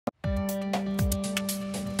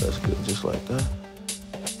That's good, just like that.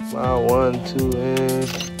 Smile, 1, 2,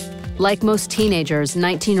 and... Like most teenagers,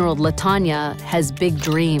 19-year-old LaTanya has big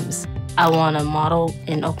dreams. I want to model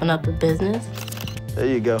and open up a business. There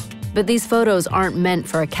you go. But these photos aren't meant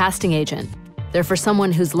for a casting agent. They're for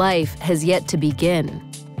someone whose life has yet to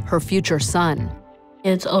begin, her future son.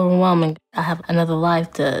 It's overwhelming. I have another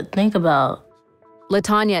life to think about.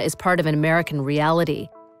 LaTanya is part of an American reality.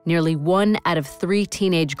 Nearly 1 out of 3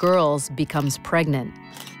 teenage girls becomes pregnant.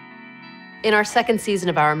 In our second season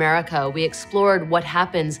of Our America, we explored what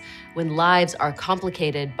happens when lives are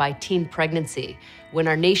complicated by teen pregnancy, when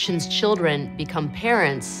our nation's children become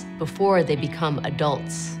parents before they become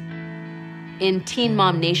adults. In Teen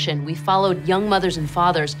Mom Nation, we followed young mothers and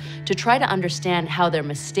fathers to try to understand how their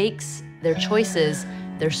mistakes, their choices,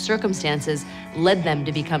 their circumstances led them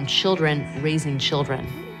to become children raising children.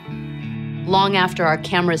 Long after our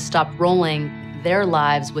cameras stopped rolling, their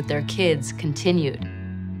lives with their kids continued.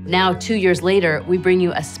 Now, 2 years later, we bring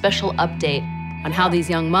you a special update on how these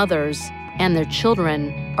young mothers and their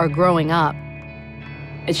children are growing up.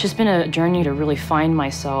 It's just been a journey to really find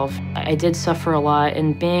myself. I did suffer a lot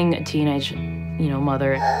in being a teenage,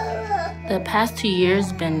 mother. The past 2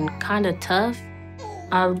 years been kind of tough.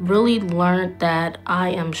 I really learned that I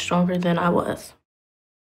am stronger than I was.